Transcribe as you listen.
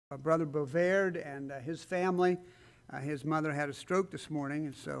Brother Bovaird and his family. His mother had a stroke this morning,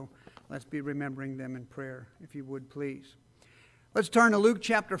 and so let's be remembering them in prayer, if you would, please. Let's turn to Luke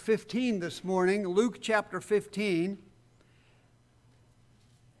chapter 15 this morning. Luke chapter 15.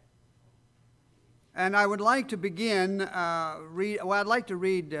 And I would like to begin, I'd like to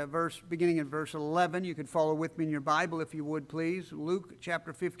read beginning in verse 11. You could follow with me in your Bible, if you would, please. Luke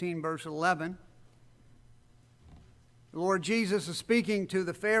chapter 15, verse 11. The Lord Jesus is speaking to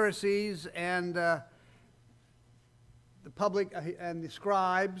the Pharisees and the public and the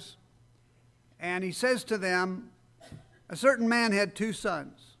scribes. And he says to them, "A certain man had 2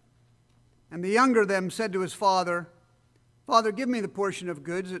 sons. And the younger of them said to his father, 'Father, give me the portion of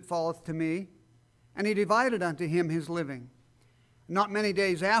goods that falleth to me.' And he divided unto him his living. Not many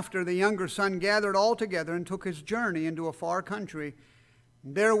days after, the younger son gathered all together and took his journey into a far country,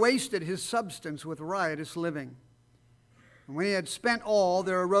 and there wasted his substance with riotous living. And when he had spent all,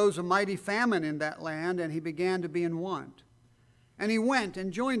 there arose a mighty famine in that land, and he began to be in want. And he went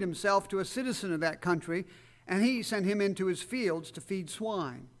and joined himself to a citizen of that country, and he sent him into his fields to feed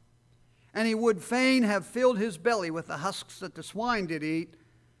swine. And he would fain have filled his belly with the husks that the swine did eat,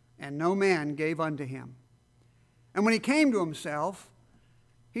 and no man gave unto him. And when he came to himself,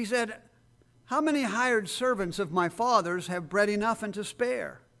 he said, How many hired servants of my father's have bread enough and to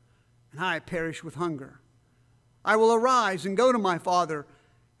spare? And I perish with hunger. I will arise and go to my father,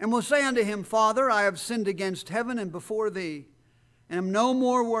 and will say unto him, Father, I have sinned against heaven and before thee, and am no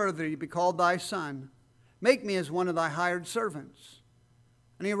more worthy to be called thy son. Make me as one of thy hired servants.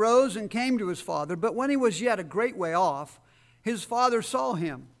 And he arose and came to his father, but when he was yet a great way off, his father saw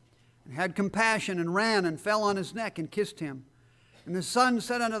him, and had compassion, and ran, and fell on his neck, and kissed him. And the son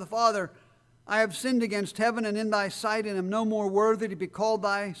said unto the father, I have sinned against heaven and in thy sight, and am no more worthy to be called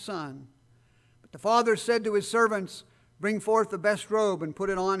thy son. But the father said to his servants, Bring forth the best robe, and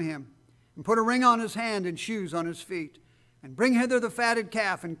put it on him, and put a ring on his hand, and shoes on his feet. And bring hither the fatted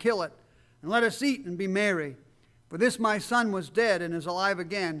calf, and kill it, and let us eat and be merry. For this my son was dead, and is alive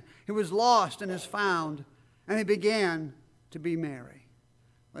again. He was lost, and is found. And he began to be merry."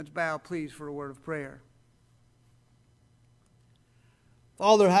 Let's bow, please, for a word of prayer.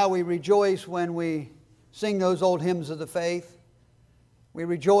 Father, how we rejoice when we sing those old hymns of the faith. We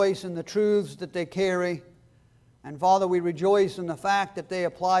rejoice in the truths that they carry. And Father, we rejoice in the fact that they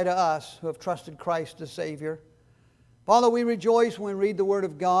apply to us who have trusted Christ as Savior. Father, we rejoice when we read the Word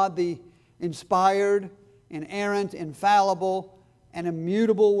of God, the inspired, inerrant, infallible, and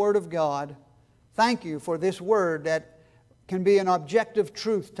immutable Word of God. Thank you for this Word that can be an objective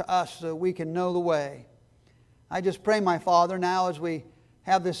truth to us so we can know the way. I just pray, my Father, now as we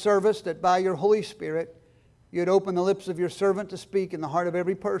have this service, that by your Holy Spirit, you'd open the lips of your servant to speak in the heart of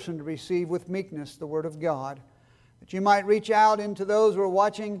every person to receive with meekness the Word of God. That you might reach out into those who are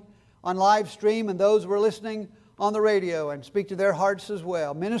watching on live stream and those who are listening on the radio and speak to their hearts as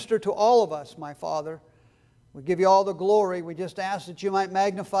well. Minister to all of us, my Father. We give you all the glory. We just ask that you might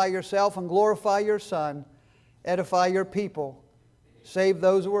magnify yourself and glorify your Son. Edify your people. Save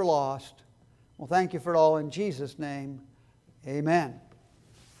those who are lost. Well, thank you for it all in Jesus' name. Amen.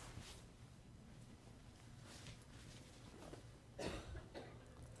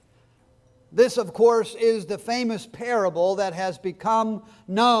 This, of course, is the famous parable that has become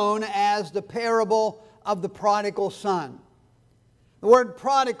known as the parable of the prodigal son. The word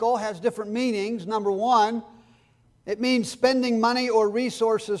prodigal has different meanings. Number one, it means spending money or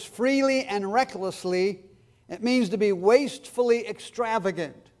resources freely and recklessly. It means to be wastefully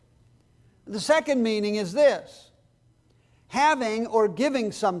extravagant. The second meaning is this: having or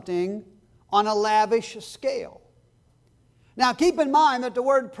giving something on a lavish scale. Now keep in mind that the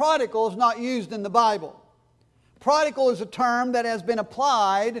word prodigal is not used in the Bible. Prodigal is a term that has been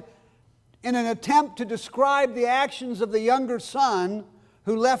applied in an attempt to describe the actions of the younger son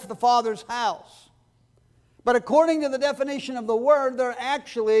who left the father's house. But according to the definition of the word, there are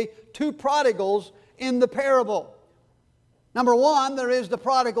actually 2 prodigals in the parable. Number one, there is the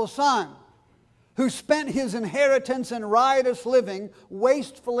prodigal son who spent his inheritance in riotous living,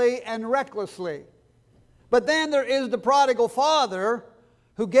 wastefully and recklessly. But then there is the prodigal father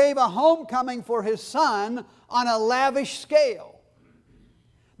who gave a homecoming for his son on a lavish scale.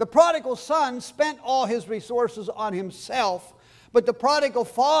 The prodigal son spent all his resources on himself, but the prodigal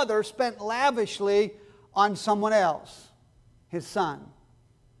father spent lavishly on someone else, his son.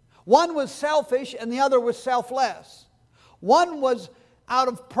 One was selfish and the other was selfless. One was out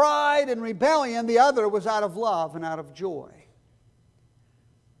of pride and rebellion, the other was out of love and out of joy.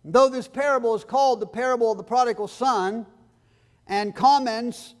 Though this parable is called the parable of the prodigal son, and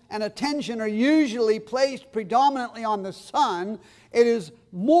comments and attention are usually placed predominantly on the son, it is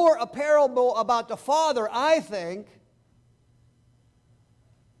more a parable about the Father, I think,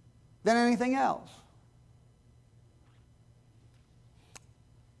 than anything else.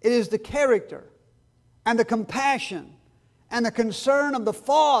 It is the character and the compassion and the concern of the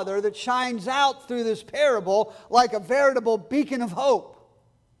Father that shines out through this parable like a veritable beacon of hope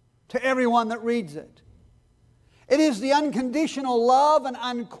to everyone that reads it. It is the unconditional love and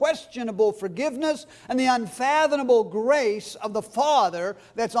unquestionable forgiveness and the unfathomable grace of the Father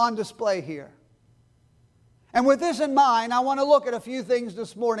that's on display here. And with this in mind, I want to look at a few things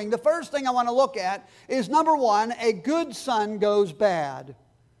this morning. The first thing I want to look at is, number one, a good son goes bad.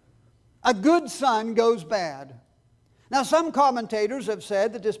 A good son goes bad. Now, some commentators have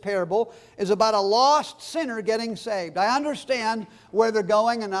said that this parable is about a lost sinner getting saved. I understand where they're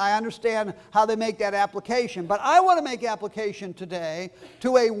going, and I understand how they make that application. But I want to make application today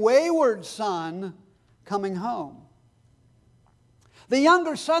to a wayward son coming home. The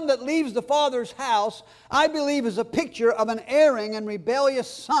younger son that leaves the father's house, I believe, is a picture of an erring and rebellious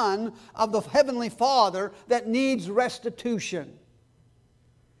son of the heavenly Father that needs restitution.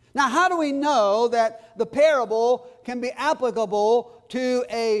 Now, how do we know that the parable can be applicable to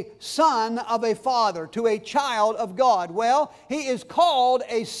a son of a father, to a child of God? Well, he is called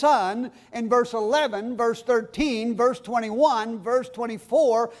a son in verse 11, verse 13, verse 21, verse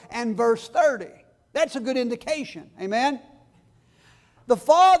 24, and verse 30. That's a good indication. Amen? The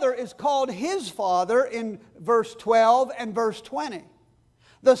father is called his father in verse 12 and verse 20.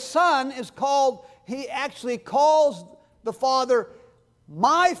 The son is called, he actually calls the father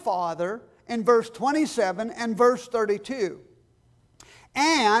my father in verse 27 and verse 32.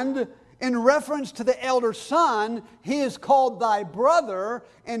 And in reference to the elder son, he is called thy brother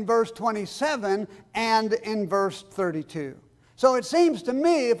in verse 27 and in verse 32. So it seems to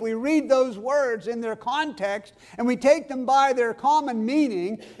me, if we read those words in their context and we take them by their common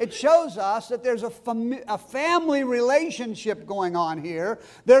meaning, it shows us that there's a family relationship going on here.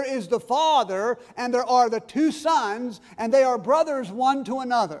 There is the father and there are the two sons, and they are brothers one to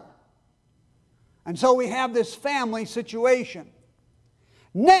another. And so we have this family situation.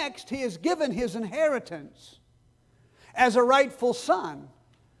 Next, he is given his inheritance as a rightful son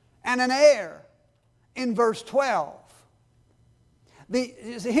and an heir in verse 12.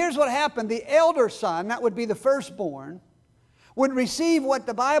 Here's what happened. The elder son, that would be the firstborn, would receive what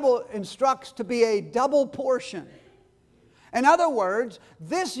the Bible instructs to be a double portion. In other words,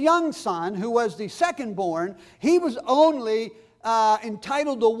 this young son, who was the secondborn, he was only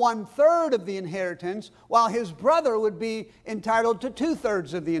entitled to 1/3 of the inheritance, while his brother would be entitled to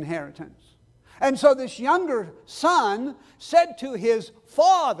 2/3 of the inheritance. And so this younger son said to his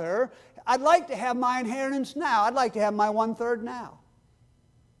father, I'd like to have my inheritance now. I'd like to have my 1/3 now.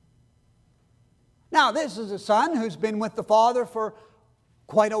 Now, this is a son who's been with the father for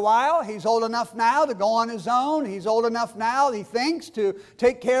quite a while. He's old enough now to go on his own. He's old enough now, he thinks, to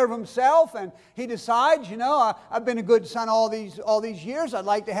take care of himself. And he decides, you know, I've been a good son all these years. I'd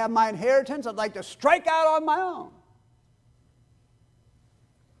like to have my inheritance. I'd like to strike out on my own.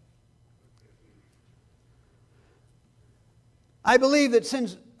 I believe that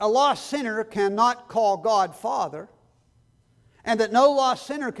since a lost sinner cannot call God Father, and that no lost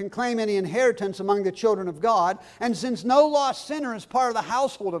sinner can claim any inheritance among the children of God, and since no lost sinner is part of the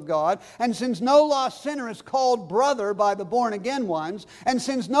household of God, and since no lost sinner is called brother by the born-again ones, and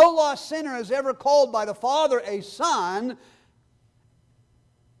since no lost sinner is ever called by the Father a son,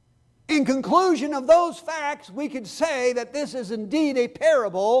 in conclusion of those facts, we could say that this is indeed a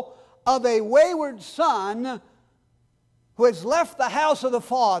parable of a wayward son who has left the house of the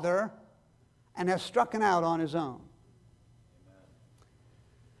Father and has struck out on his own.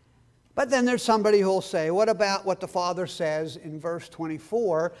 But then there's somebody who will say, what about what the Father says in verse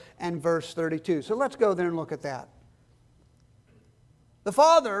 24 and verse 32? So let's go there and look at that. The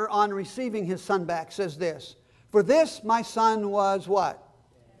Father, on receiving his son back, says this, for this my son was what?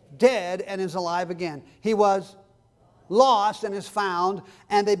 Dead and is alive again. He was lost and is found,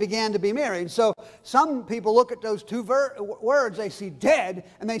 and they began to be married. So some people look at those two words, they see dead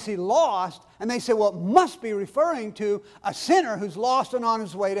and they see lost, and they say, well, it must be referring to a sinner who's lost and on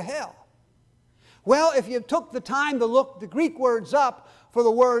his way to hell. Well, if you took the time to look the Greek words up for the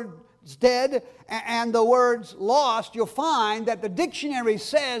words dead and the words lost, you'll find that the dictionary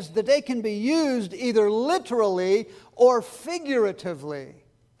says that they can be used either literally or figuratively.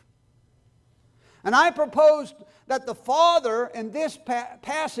 And I propose that the Father in this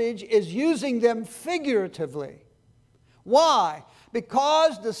passage is using them figuratively. Why?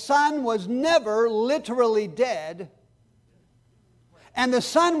 Because the Son was never literally dead, and the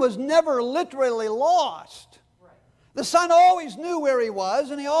son was never literally lost. The son always knew where he was,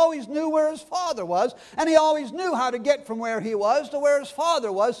 and he always knew where his father was, and he always knew how to get from where he was to where his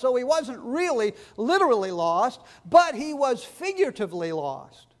father was, so he wasn't really literally lost, but he was figuratively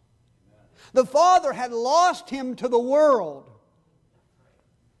lost. The father had lost him to the world.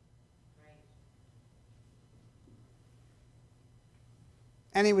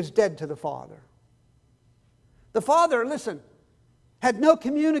 And he was dead to the father. The father, listen, had no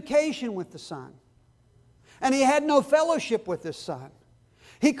communication with the son. And he had no fellowship with his son.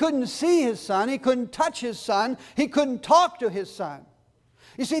 He couldn't see his son. He couldn't touch his son. He couldn't talk to his son.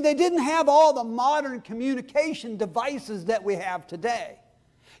 You see, they didn't have all the modern communication devices that we have today.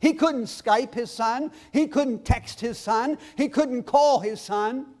 He couldn't Skype his son. He couldn't text his son. He couldn't call his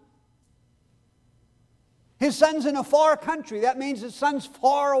son. His son's in a far country. That means his son's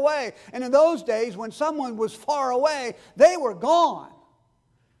far away. And in those days, when someone was far away, they were gone.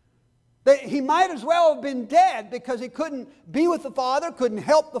 He might as well have been dead because he couldn't be with the father, couldn't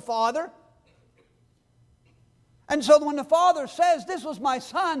help the father. And so when the father says, this was my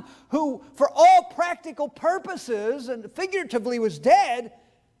son who for all practical purposes and figuratively was dead,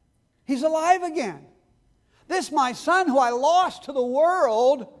 he's alive again. This my son who I lost to the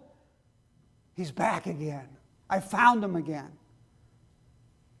world, he's back again. I found him again.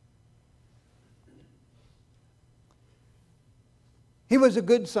 He was a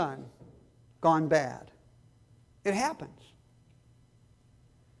good son, gone bad. It happens.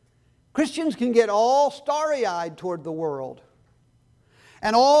 Christians can get all starry-eyed toward the world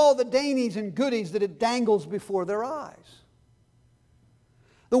and all the dainties and goodies that it dangles before their eyes.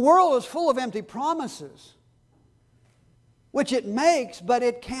 The world is full of empty promises, which it makes, but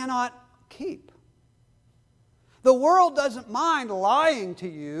it cannot keep. The world doesn't mind lying to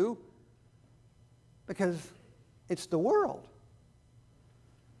you because it's the world.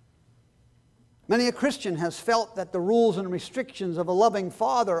 Many a Christian has felt that the rules and restrictions of a loving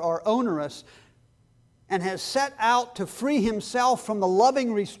father are onerous and has set out to free himself from the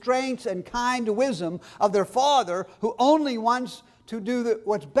loving restraints and kind wisdom of their father who only wants to do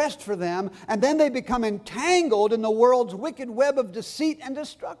what's best for them, and then they become entangled in the world's wicked web of deceit and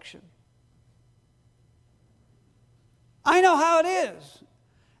destruction. I know how it is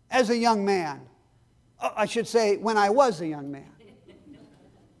as a young man. I should say, when I was a young man.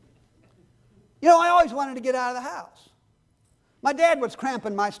 You know, I always wanted to get out of the house. My dad was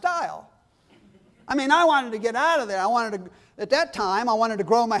cramping my style. I mean, I wanted to get out of there. At that time, I wanted to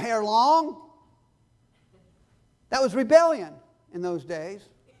grow my hair long. That was rebellion in those days.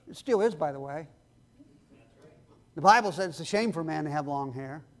 It still is, by the way. The Bible says it's a shame for a man to have long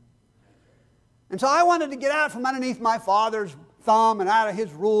hair. And so I wanted to get out from underneath my father's thumb and out of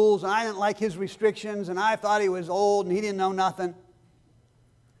his rules, and I didn't like his restrictions, and I thought he was old and he didn't know nothing.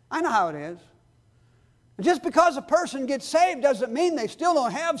 I know how it is. Just because a person gets saved doesn't mean they still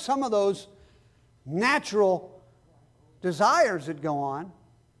don't have some of those natural desires that go on.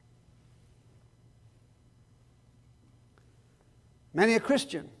 Many a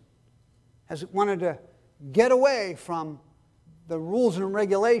Christian has wanted to get away from the rules and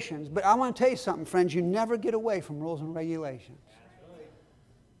regulations, but I want to tell you something, friends, you never get away from rules and regulations.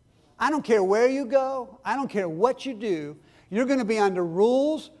 I don't care where you go, I don't care what you do, you're going to be under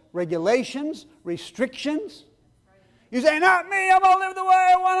rules, regulations, restrictions. You say, not me, I'm going to live the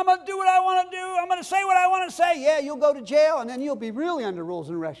way I want, I'm going to do what I want to do, I'm going to say what I want to say. Yeah, you'll go to jail, and then you'll be really under rules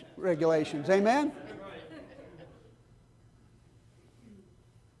and regulations. Amen?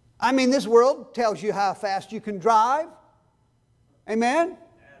 I mean, this world tells you how fast you can drive. Amen?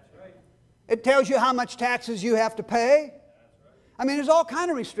 That's right. It tells you how much taxes you have to pay. That's right. I mean, there's all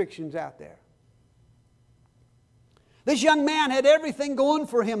kinds of restrictions out there. This young man had everything going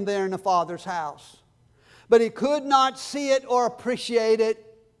for him there in the father's house. But he could not see it or appreciate it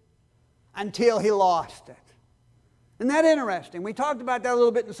until he lost it. Isn't that interesting? We talked about that a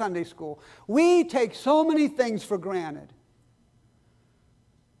little bit in Sunday school. We take so many things for granted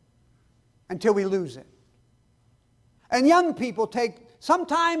until we lose it. And young people take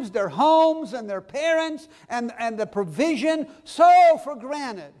sometimes their homes and their parents and the provision so for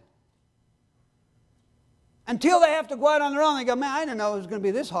granted. Until they have to go out on their own, they go, man, I didn't know it was going to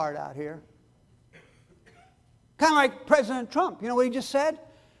be this hard out here. Kind of like President Trump. You know what he just said?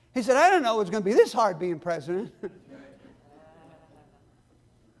 He said, I didn't know it was going to be this hard being president.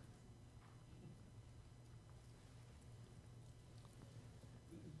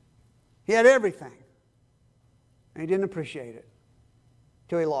 He had everything, and he didn't appreciate it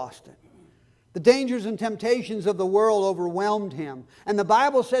till he lost it. The dangers and temptations of the world overwhelmed him, and the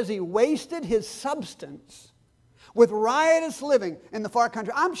Bible says he wasted his substance. with riotous living in the far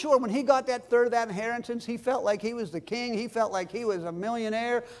country. I'm sure when he got that third of that inheritance, he felt like he was the king. He felt like he was a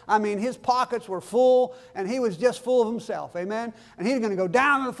millionaire. I mean, his pockets were full, and he was just full of himself. Amen? And he's going to go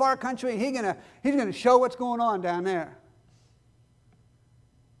down to the far country, and he's going to show what's going on down there.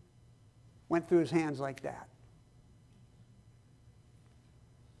 Went through his hands like that.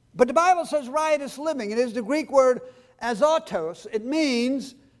 But the Bible says riotous living. It is the Greek word azotos. It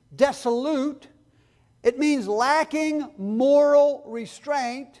means dissolute. It means lacking moral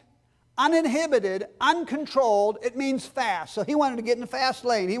restraint, uninhibited, uncontrolled. It means fast. So he wanted to get in the fast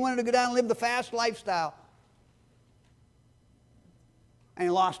lane. He wanted to go down and live the fast lifestyle. And he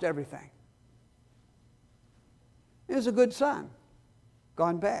lost everything. He was a good son,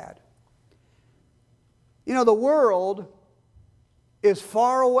 gone bad. You know, the world is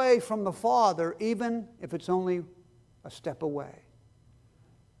far away from the Father, even if it's only a step away.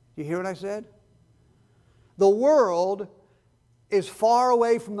 You hear what I said? The world is far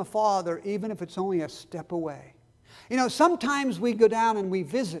away from the Father, even if it's only a step away. You know, sometimes we go down and we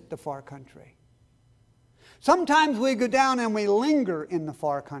visit the far country. Sometimes we go down and we linger in the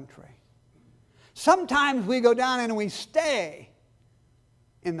far country. Sometimes we go down and we stay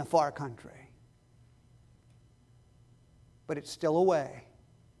in the far country. But it's still away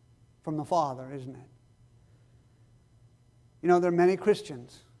from the Father, isn't it? You know, there are many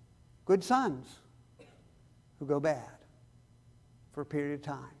Christians, good sons, who go bad for a period of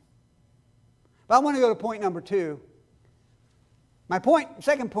time. But I want to go to point number 2. My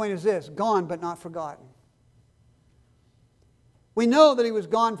second point is this: gone but not forgotten. We know that he was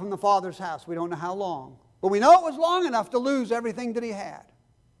gone from the Father's house. We don't know how long. But we know it was long enough to lose everything that he had.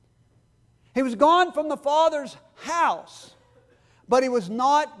 He was gone from the Father's house, but he was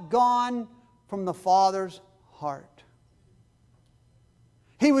not gone from the Father's heart.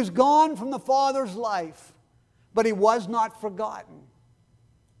 He was gone from the Father's life, but he was not forgotten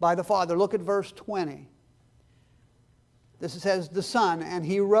by the Father. Look at verse 20. This says, the Son, and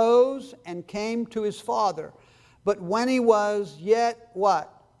he rose and came to his Father. But when he was yet,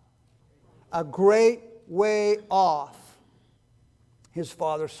 what? A great way off, his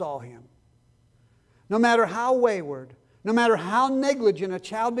Father saw him. No matter how wayward, no matter how negligent a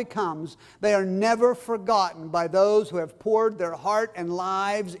child becomes, they are never forgotten by those who have poured their heart and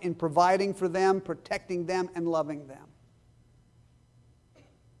lives in providing for them, protecting them, and loving them.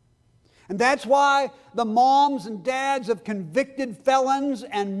 And that's why the moms and dads of convicted felons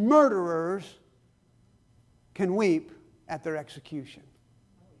and murderers can weep at their execution.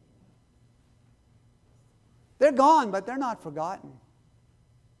 They're gone, but they're not forgotten.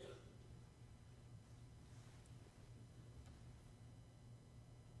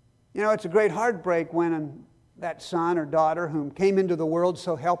 You know, it's a great heartbreak when that son or daughter whom came into the world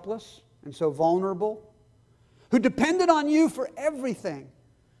so helpless and so vulnerable, who depended on you for everything,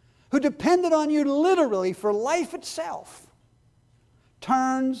 who depended on you literally for life itself,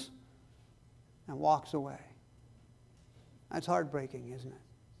 turns and walks away. That's heartbreaking, isn't it?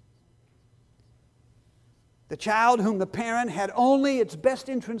 The child whom the parent had only its best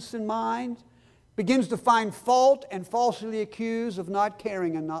interests in mind begins to find fault and falsely accused of not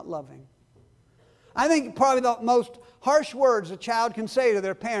caring and not loving. I think probably the most harsh words a child can say to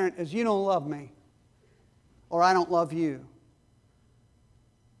their parent is, "You don't love me," or "I don't love you."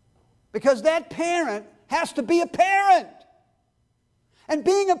 Because that parent has to be a parent. And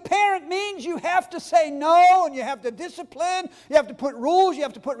being a parent means you have to say no, and you have to discipline, you have to put rules, you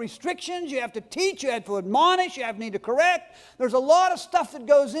have to put restrictions, you have to teach, you have to admonish, you need to correct. There's a lot of stuff that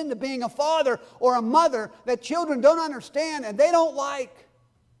goes into being a father or a mother that children don't understand and they don't like.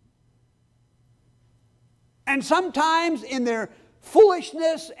 And sometimes in their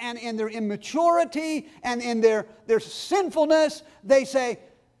foolishness and in their immaturity and in their sinfulness, they say,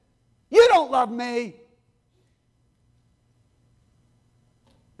 "You don't love me."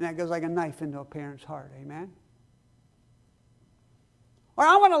 And that goes like a knife into a parent's heart, amen? Or,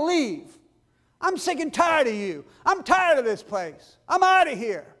 "I want to leave. I'm sick and tired of you. I'm tired of this place. I'm out of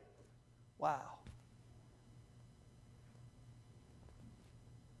here." Wow.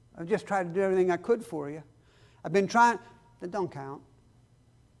 I've just tried to do everything I could for you. I've been trying. That don't count.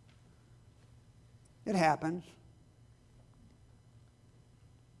 It happens.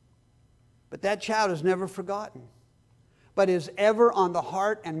 But that child is never forgotten, but is ever on the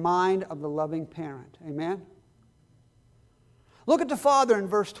heart and mind of the loving parent. Amen? Look at the father in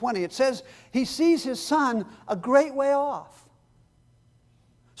verse 20. It says he sees his son a great way off.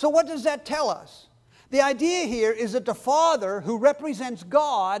 So what does that tell us? The idea here is that the father, who represents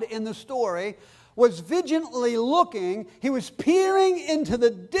God in the story, was vigilantly looking. He was peering into the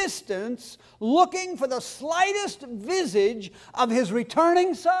distance, looking for the slightest visage of his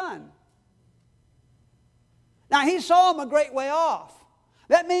returning son. Now, he saw him a great way off.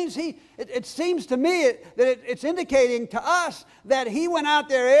 That means it seems to me that it's indicating to us that he went out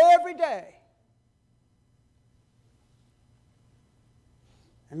there every day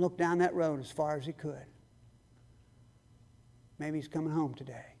and looked down that road as far as he could. Maybe he's coming home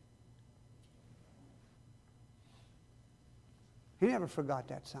today. He never forgot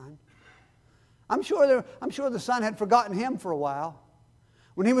that son. I'm sure the son had forgotten him for a while.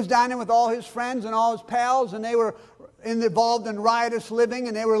 When he was dining with all his friends and all his pals, and they were involved in riotous living,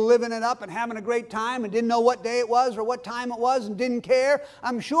 and they were living it up and having a great time and didn't know what day it was or what time it was and didn't care,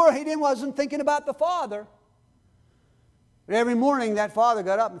 I'm sure he wasn't thinking about the father. But every morning that father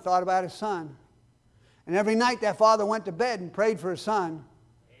got up and thought about his son. And every night that father went to bed and prayed for his son.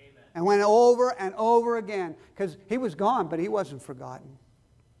 Amen. And went over and over again. Because he was gone, but he wasn't forgotten.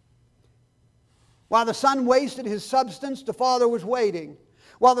 While the son wasted his substance, the father was waiting.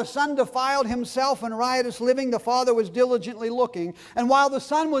 While the son defiled himself in riotous living, the father was diligently looking. And while the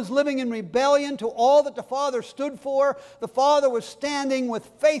son was living in rebellion to all that the father stood for, the father was standing with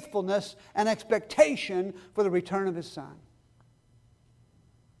faithfulness and expectation for the return of his son.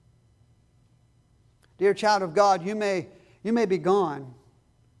 Dear child of God, you may be gone,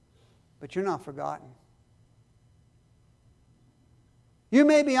 but you're not forgotten. You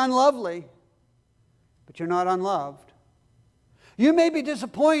may be unlovely, but you're not unloved. You may be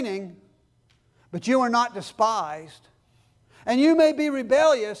disappointing, but you are not despised. And you may be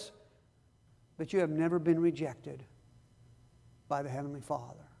rebellious, but you have never been rejected by the Heavenly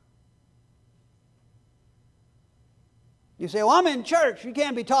Father. You say, well, I'm in church. You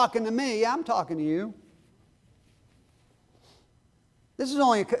can't be talking to me. Yeah, I'm talking to you. This is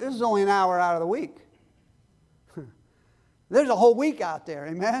only an hour out of the week. There's a whole week out there,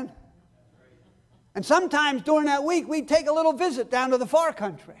 amen? And sometimes during that week, we take a little visit down to the far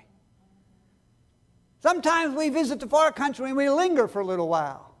country. Sometimes we visit the far country and we linger for a little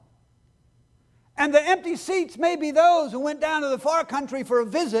while. And the empty seats may be those who went down to the far country for a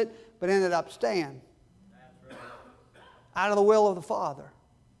visit, but ended up staying. Out of the will of the Father.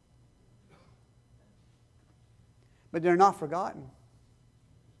 But they're not forgotten.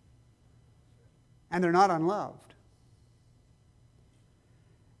 And they're not unloved.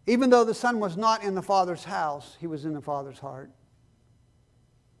 Even though the son was not in the Father's house, he was in the Father's heart.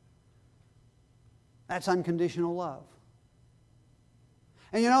 That's unconditional love.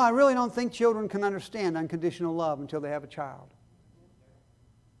 And you know, I really don't think children can understand unconditional love until they have a child.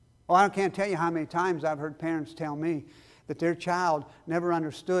 Well, I can't tell you how many times I've heard parents tell me that their child never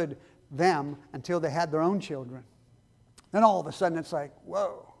understood them until they had their own children. Then all of a sudden it's like,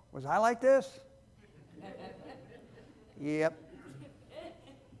 whoa, was I like this? Yep.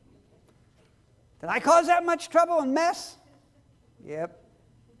 Did I cause that much trouble and mess? Yep.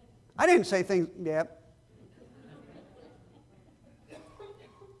 I didn't say things, yep.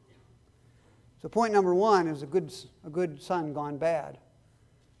 So point number one is a good son gone bad.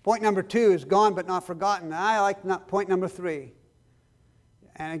 Point number two is gone but not forgotten. I like point number three.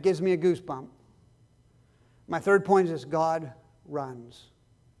 And it gives me a goosebump. My third point is God runs.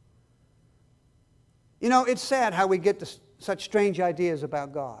 You know, it's sad how we get to such strange ideas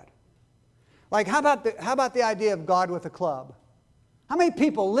about God. Like, how about the idea of God with a club? How many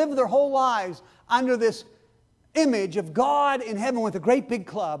people live their whole lives under this image of God in heaven with a great big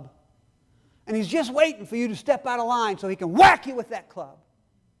club, and He's just waiting for you to step out of line so He can whack you with that club?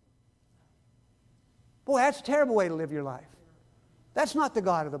 Boy, that's a terrible way to live your life. That's not the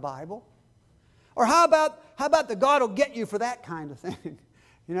God of the Bible. Or how about the God will get you for that kind of thing?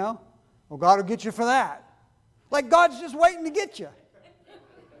 You know? Well, God will get you for that. Like God's just waiting to get you.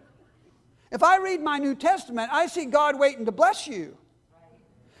 If I read my New Testament, I see God waiting to bless you.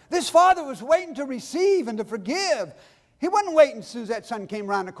 This father was waiting to receive and to forgive. He wasn't waiting as soon as that son came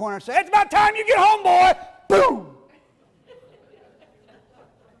around the corner and said, "It's about time you get home, boy." Boom!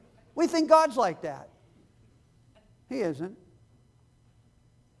 We think God's like that. He isn't.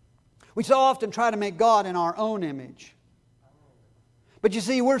 We so often try to make God in our own image. But you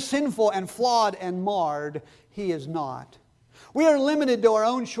see, we're sinful and flawed and marred. He is not. We are limited to our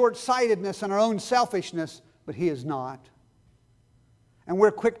own short-sightedness and our own selfishness, but He is not. And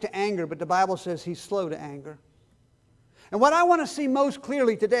we're quick to anger, but the Bible says He's slow to anger. And what I want to see most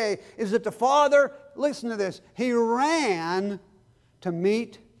clearly today is that the Father, listen to this, He ran to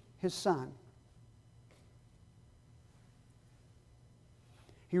meet His Son.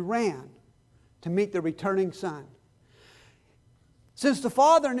 He ran to meet the returning Son. Since the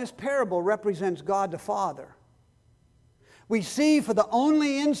Father in this parable represents God the Father, we see for the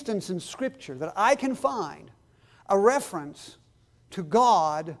only instance in Scripture that I can find a reference to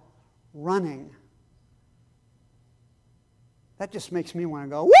God running. That just makes me want to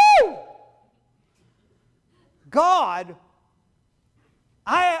go, woo! God,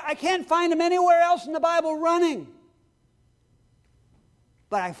 I can't find Him anywhere else in the Bible running.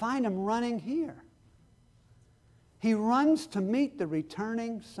 But I find Him running here. He runs to meet the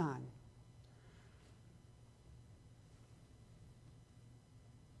returning Son.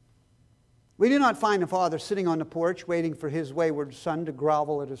 We do not find the Father sitting on the porch waiting for His wayward Son to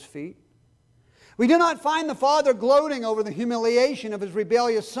grovel at His feet. We do not find the Father gloating over the humiliation of His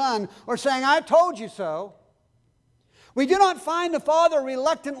rebellious Son or saying, "I told you so." We do not find the Father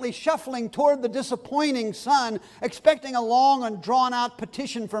reluctantly shuffling toward the disappointing Son, expecting a long and drawn-out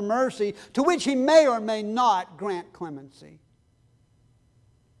petition for mercy, to which He may or may not grant clemency.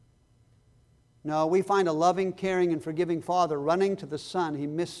 No, we find a loving, caring, and forgiving Father running to the Son He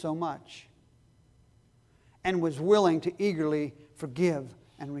missed so much and was willing to eagerly forgive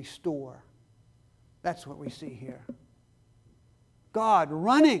and restore. That's what we see here. God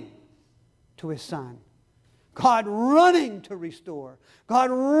running to His Son. God running to restore.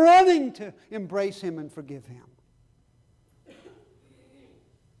 God running to embrace him and forgive him.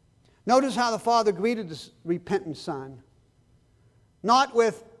 Notice how the Father greeted the repentant Son. Not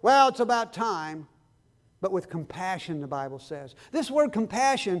with, "Well, it's about time," but with compassion, the Bible says. This word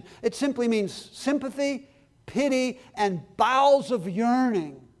compassion, it simply means sympathy, pity, and bowels of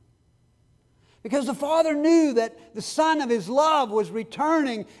yearning. Because the Father knew that the Son of His love was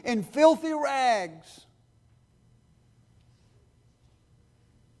returning in filthy rags.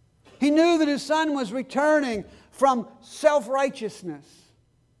 He knew that His Son was returning from self-righteousness.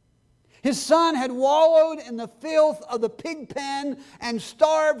 His Son had wallowed in the filth of the pig pen and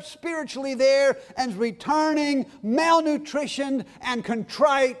starved spiritually there, and is returning malnutritioned and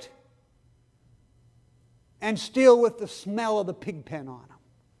contrite and still with the smell of the pig pen on him.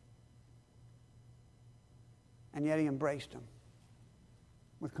 And yet He embraced him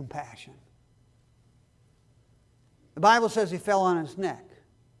with compassion. The Bible says He fell on His neck.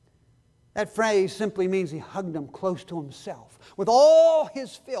 That phrase simply means He hugged him close to Himself. With all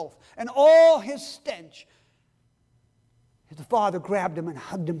his filth and all his stench, the Father grabbed him and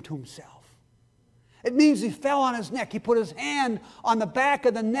hugged him to Himself. It means He fell on His neck. He put His hand on the back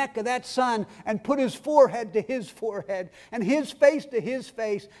of the neck of that Son and put His forehead to His forehead and His face to His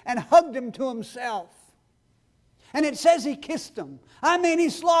face and hugged him to Himself. And it says He kissed him. I mean, He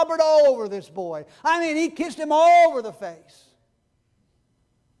slobbered all over this boy. I mean, He kissed him all over the face.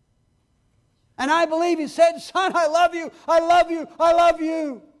 And I believe He said, "Son, I love you, I love you, I love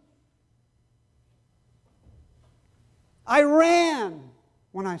you." I ran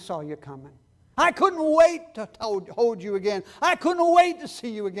when I saw you coming. I couldn't wait to hold you again. I couldn't wait to see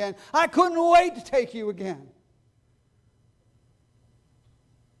you again. I couldn't wait to take you again.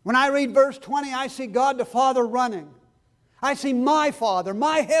 When I read verse 20, I see God the Father running. I see my Father,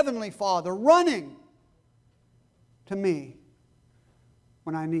 my Heavenly Father, running to me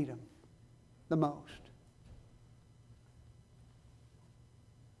when I need Him the most.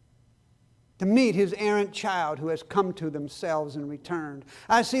 To meet His errant child who has come to themselves and returned.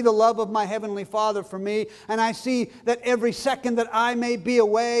 I see the love of my Heavenly Father for me, and I see that every second that I may be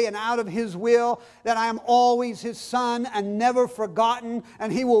away and out of His will, that I am always His son and never forgotten,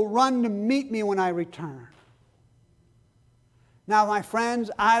 and He will run to meet me when I return. Now, my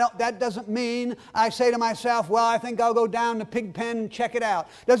friends, that doesn't mean I say to myself, "Well, I think I'll go down the pig pen and check it out."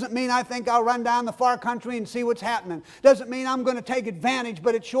 Doesn't mean I think I'll run down the far country and see what's happening. Doesn't mean I'm going to take advantage,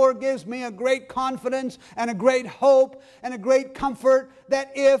 but it sure gives me a great confidence and a great hope and a great comfort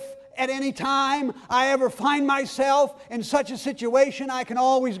that if at any time I ever find myself in such a situation, I can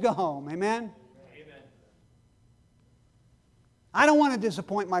always go home. Amen? I don't want to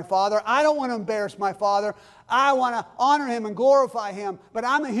disappoint my Father. I don't want to embarrass my Father. I want to honor Him and glorify Him. But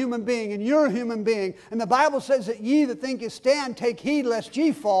I'm a human being and you're a human being. And the Bible says that ye that think you stand, take heed lest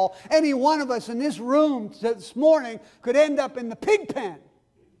ye fall. Any one of us in this room this morning could end up in the pig pen.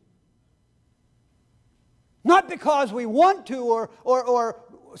 Not because we want to or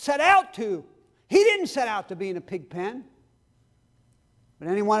set out to. He didn't set out to be in a pig pen. But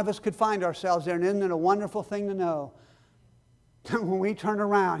any one of us could find ourselves there. And isn't it a wonderful thing to know? When we turn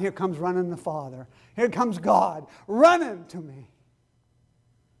around, here comes running the Father. Here comes God running to me.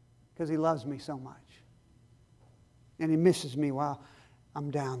 Because He loves me so much. And He misses me while I'm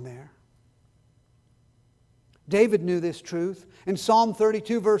down there. David knew this truth. In Psalm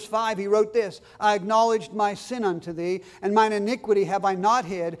 32, verse 5, he wrote this, I acknowledged my sin unto thee, and mine iniquity have I not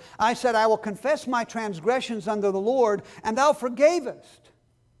hid. I said, I will confess my transgressions unto the Lord, and thou forgavest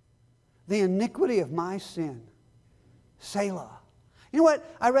the iniquity of my sin. Selah. You know what?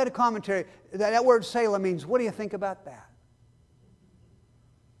 I read a commentary. That word Selah means, what do you think about that?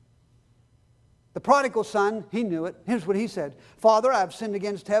 The prodigal son, he knew it. Here's what he said. Father, I have sinned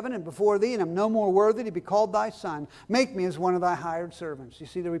against heaven and before thee, and am no more worthy to be called thy son. Make me as one of thy hired servants. You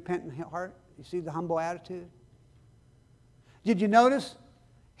see the repentant heart? You see the humble attitude? Did you notice?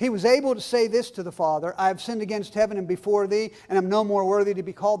 He was able to say this to the Father, I have sinned against heaven and before thee, and am no more worthy to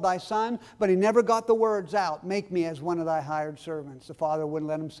be called thy son. But he never got the words out, make me as one of thy hired servants. The Father wouldn't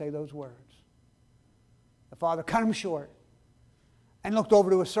let him say those words. The Father cut him short and looked over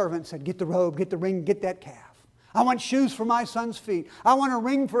to his servant and said, get the robe, get the ring, get that calf. I want shoes for my son's feet. I want a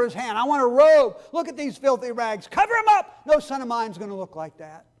ring for his hand. I want a robe. Look at these filthy rags. Cover him up. No son of mine's going to look like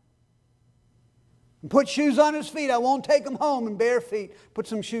that. And put shoes on his feet. I won't take him home in bare feet. Put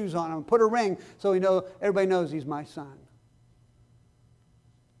some shoes on him. Put a ring so everybody knows he's my son.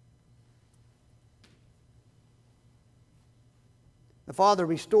 The Father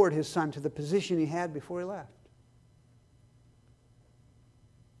restored his son to the position he had before he left.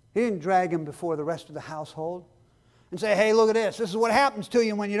 He didn't drag him before the rest of the household and say, hey, look at this. This is what happens to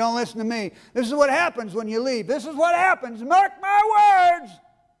you when you don't listen to me. This is what happens when you leave. This is what happens. Mark my words.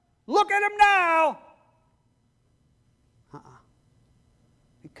 Look at him now.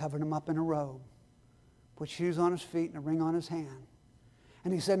 He covered him up in a robe, put shoes on his feet and a ring on his hand.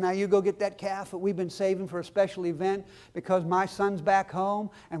 And he said, now you go get that calf that we've been saving for a special event because my son's back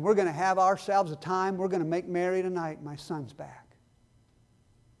home and we're going to have ourselves a time. We're going to make merry tonight. My son's back.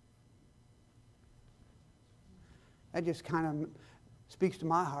 That just kind of speaks to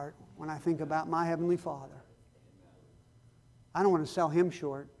my heart when I think about my Heavenly Father. I don't want to sell Him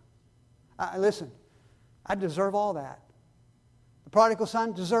short. Listen, I deserve all that. The prodigal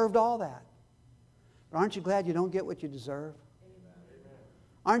son deserved all that. But aren't you glad you don't get what you deserve?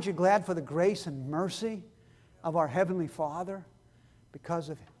 Aren't you glad for the grace and mercy of our Heavenly Father because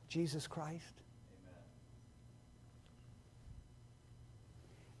of Jesus Christ?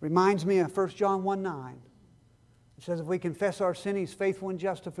 Reminds me of 1 John 1:9. It says, if we confess our sin, He's faithful and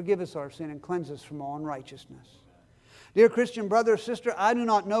just to forgive us our sin and cleanse us from all unrighteousness. Dear Christian brother or sister, I do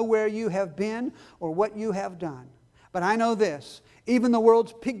not know where you have been or what you have done. But I know this, even the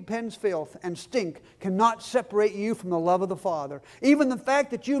world's pig pen's filth and stink cannot separate you from the love of the Father. Even the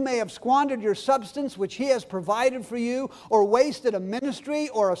fact that you may have squandered your substance which He has provided for you, or wasted a ministry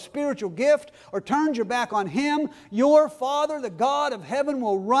or a spiritual gift, or turned your back on Him, your Father, the God of heaven,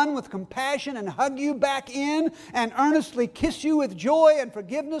 will run with compassion and hug you back in and earnestly kiss you with joy and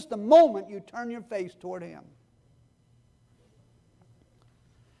forgiveness the moment you turn your face toward Him.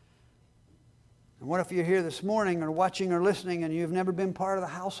 And what if you're here this morning or watching or listening and you've never been part of the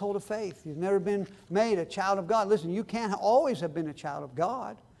household of faith? You've never been made a child of God. Listen, you can't always have been a child of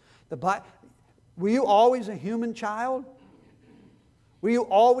God. Were you always a human child? Were you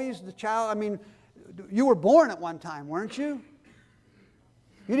always the child? I mean, you were born at one time, weren't you?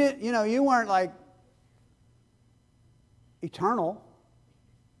 You didn't, you weren't like eternal.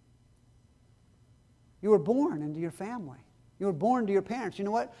 You were born into your family. You were born to your parents. You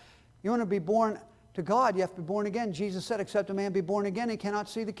know what? You want to be born to God, you have to be born again. Jesus said, except a man be born again, he cannot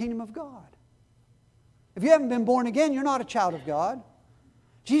see the kingdom of God. If you haven't been born again, you're not a child of God.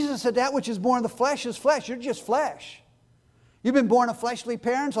 Jesus said that which is born of the flesh is flesh. You're just flesh. You've been born of fleshly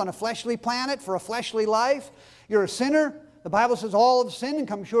parents on a fleshly planet for a fleshly life. You're a sinner. The Bible says all have sinned and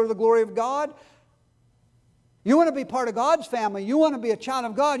come short of the glory of God. You want to be part of God's family. You want to be a child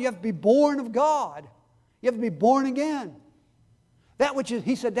of God. You have to be born of God. You have to be born again.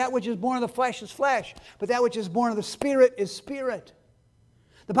 He said, that which is born of the flesh is flesh, but that which is born of the Spirit is spirit.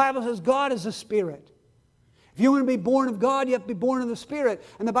 The Bible says God is a spirit. If you want to be born of God, you have to be born of the Spirit.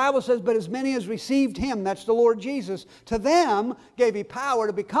 And the Bible says, but as many as received Him, that's the Lord Jesus, to them gave He power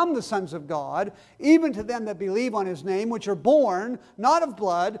to become the sons of God, even to them that believe on His name, which are born not of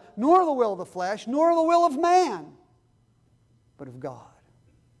blood, nor the will of the flesh, nor the will of man, but of God.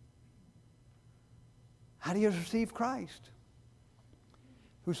 How do you receive Christ?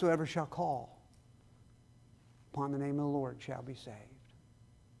 Whosoever shall call upon the name of the Lord shall be saved.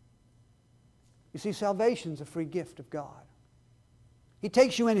 You see, salvation is a free gift of God. He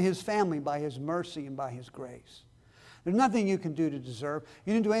takes you into His family by His mercy and by His grace. There's nothing you can do to deserve.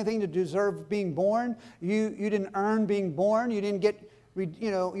 You didn't do anything to deserve being born. You didn't earn being born. You didn't get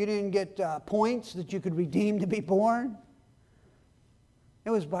points that you could redeem to be born. It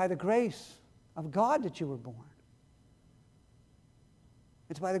was by the grace of God that you were born.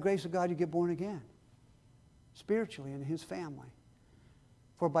 It's by the grace of God you get born again, spiritually in His family.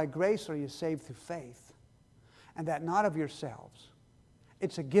 For by grace are you saved through faith, and that not of yourselves.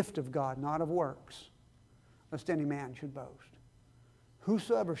 It's a gift of God, not of works, lest any man should boast.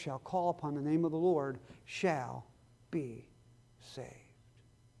 Whosoever shall call upon the name of the Lord shall be saved.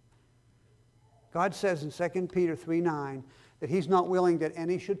 God says in 2 Peter 3:9 that He's not willing that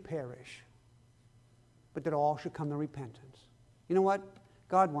any should perish, but that all should come to repentance. You know what?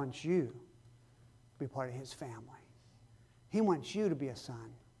 God wants you to be part of His family. He wants you to be a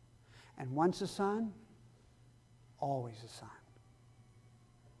son. And once a son, always a son.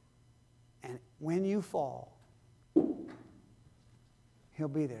 And when you fall, He'll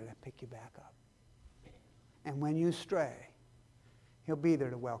be there to pick you back up. And when you stray, He'll be there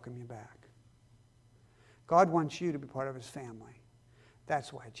to welcome you back. God wants you to be part of His family.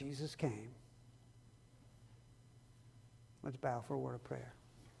 That's why Jesus came. Let's bow for a word of prayer.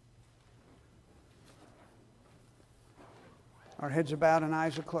 Our heads are bowed and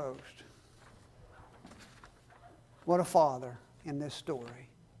eyes are closed. What a father in this story.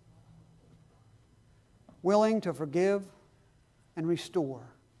 Willing to forgive and restore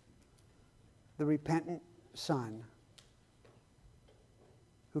the repentant son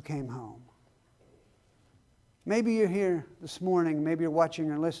who came home. Maybe you're here this morning, maybe you're watching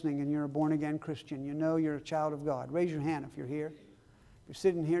or listening and you're a born-again Christian. You know you're a child of God. Raise your hand if you're here. If you're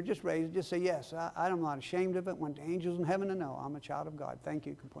sitting here, just raise it. Just say, yes, I'm not ashamed of it. Want the angels in heaven to know I'm a child of God. Thank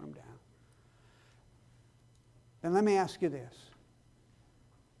you. You can put them down. Then let me ask you this.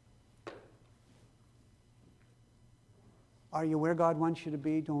 Are you where God wants you to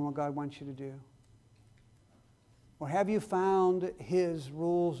be, doing what God wants you to do? Or have you found His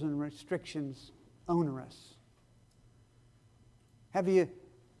rules and restrictions onerous?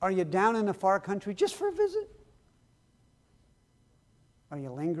 Are you down in a far country just for a visit? Are you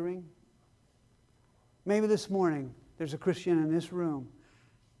lingering? Maybe this morning there's a Christian in this room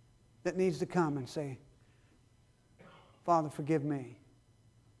that needs to come and say, Father, forgive me.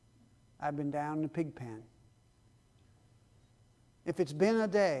 I've been down in the pig pen. If it's been a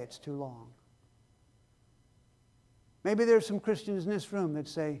day, it's too long. Maybe there's some Christians in this room that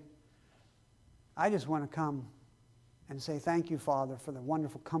say, I just want to come and say thank you, Father, for the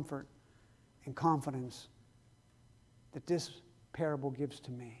wonderful comfort and confidence that this parable gives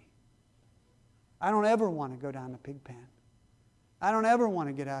to me. I don't ever want to go down the pig pen. I don't ever want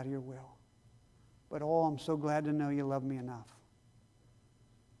to get out of your will. But oh, I'm so glad to know you love me enough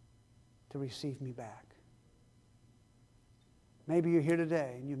to receive me back. Maybe you're here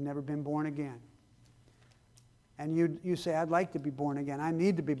today and you've never been born again. And you say, I'd like to be born again. I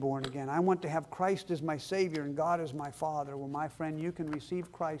need to be born again. I want to have Christ as my Savior and God as my Father. Well, my friend, you can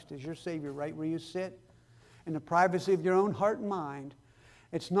receive Christ as your Savior right where you sit in the privacy of your own heart and mind.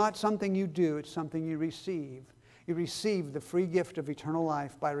 It's not something you do. It's something you receive. You receive the free gift of eternal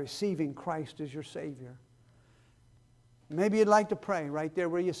life by receiving Christ as your Savior. Maybe you'd like to pray right there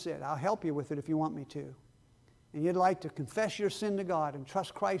where you sit. I'll help you with it if you want me to. And you'd like to confess your sin to God and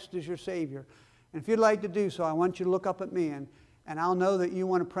trust Christ as your Savior. And if you'd like to do so, I want you to look up at me and I'll know that you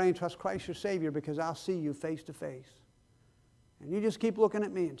want to pray and trust Christ your Savior because I'll see you face to face. And you just keep looking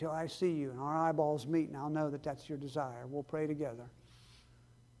at me until I see you and our eyeballs meet and I'll know that that's your desire. We'll pray together.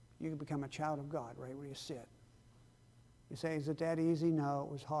 You can become a child of God right where you sit. You say, is it that easy? No,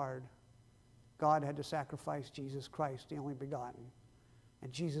 it was hard. God had to sacrifice Jesus Christ, the only begotten.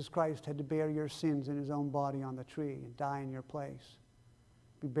 And Jesus Christ had to bear your sins in His own body on the tree and die in your place,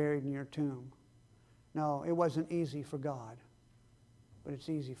 be buried in your tomb. No, it wasn't easy for God, but it's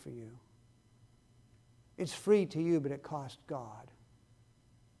easy for you. It's free to you, but it cost God.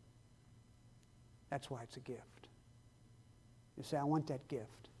 That's why it's a gift. You say, I want that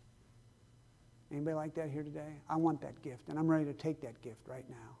gift. Anybody like that here today? I want that gift, and I'm ready to take that gift right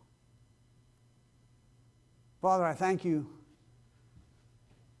now. Father, I thank you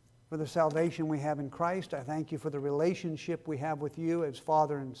for the salvation we have in Christ. I thank you for the relationship we have with you as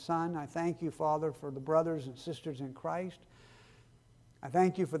Father and Son. I thank you, Father, for the brothers and sisters in Christ. I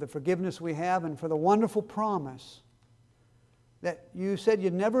thank you for the forgiveness we have and for the wonderful promise that you said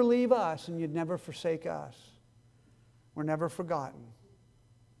you'd never leave us and you'd never forsake us. We're never forgotten.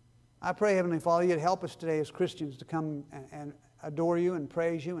 I pray, Heavenly Father, you'd help us today as Christians to come and adore you and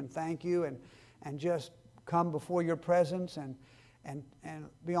praise you and thank you and just come before your presence and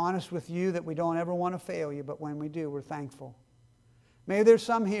be honest with you that we don't ever want to fail you, but when we do, we're thankful. Maybe there's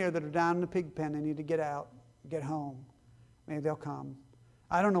some here that are down in the pig pen. They need to get out, get home. Maybe they'll come.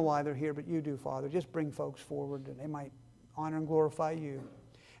 I don't know why they're here, but you do, Father. Just bring folks forward that they might honor and glorify you.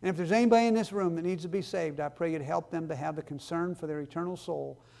 And if there's anybody in this room that needs to be saved, I pray you'd help them to have the concern for their eternal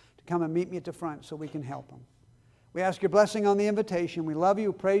soul to come and meet me at the front so we can help them. We ask your blessing on the invitation. We love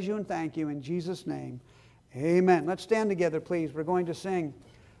you, praise you, and thank you. In Jesus' name, amen. Let's stand together, please. We're going to sing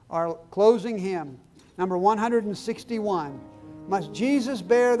our closing hymn, number 161. Must Jesus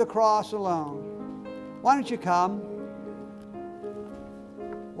bear the cross alone? Why don't you come?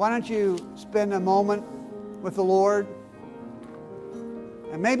 Why don't you spend a moment with the Lord?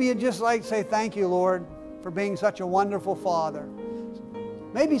 And maybe you'd just like to say, thank you, Lord, for being such a wonderful Father.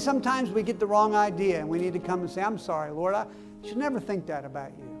 Maybe sometimes we get the wrong idea and we need to come and say, I'm sorry, Lord, I should never think that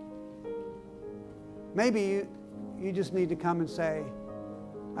about you. Maybe you just need to come and say,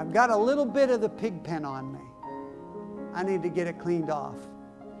 I've got a little bit of the pig pen on me. I need to get it cleaned off.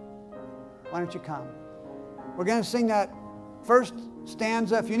 Why don't you come? We're going to sing that first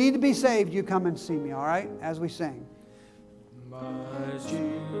stanza. If you need to be saved, you come and see me, all right, as we sing. Must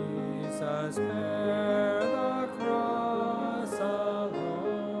Jesus bear the cross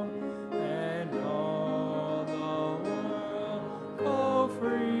alone, and all the world go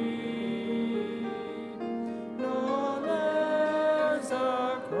free? No, there's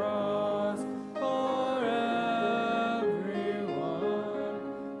a cross for everyone,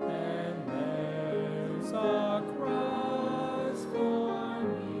 and there's a cross for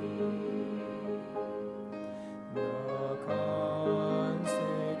me. The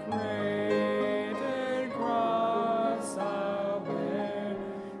consecrated cross I'll bear,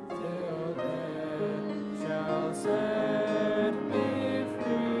 till death shall set me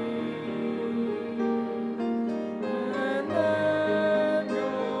free, and then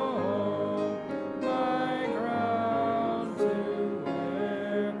go home, my crown to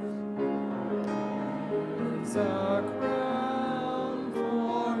wear. It's a crown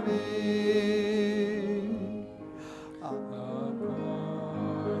for me. Upon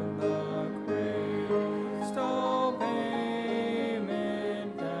the crystal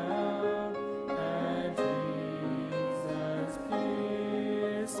pavement down, at Jesus'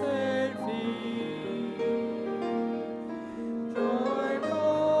 pierced feet,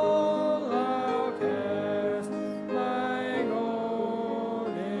 joyful I'll cast my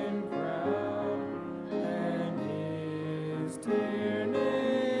golden crown, and his dear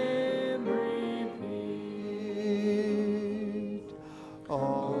name repeat.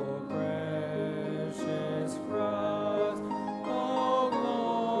 Oh, precious cross, oh,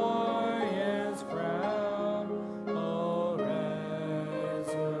 glorious crown, oh,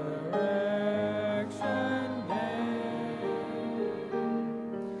 resurrection day.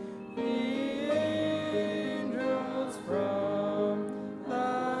 The angels from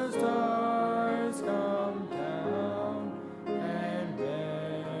the stars come down, and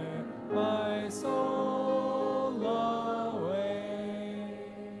bear my soul away.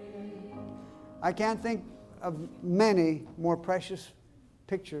 I can't think of many more precious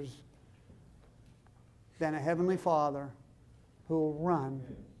pictures than a Heavenly Father who will run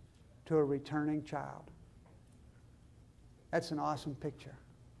to a returning child. That's an awesome picture.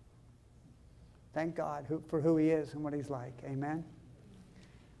 Thank God for who He is and what He's like. Amen.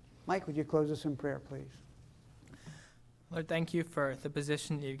 Mike, would you close us in prayer, please? Lord, thank you for the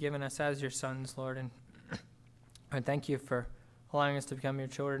position that you've given us as your sons, Lord, and thank you for allowing us to become your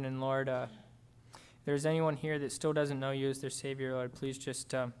children. And Lord, if there's anyone here that still doesn't know you as their Savior, Lord, please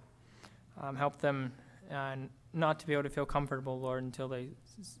just help them not to be able to feel comfortable, Lord, until they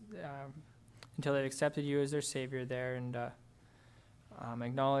accepted you as their Savior there, and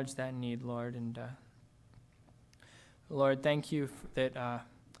acknowledge that need, Lord. And Lord, thank you that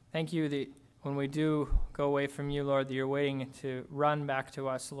when we do go away from you, Lord, that you're waiting to run back to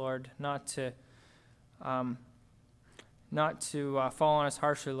us, Lord, not to fall on us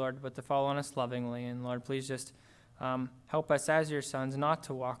harshly, Lord, but to fall on us lovingly. And Lord, please just help us as your sons not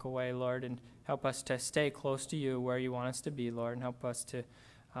to walk away, Lord, and help us to stay close to you where you want us to be, Lord, and help us to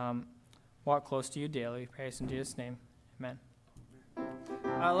walk close to you daily. We pray this in Jesus' name. Amen.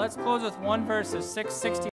 Let's close with one verse of 660.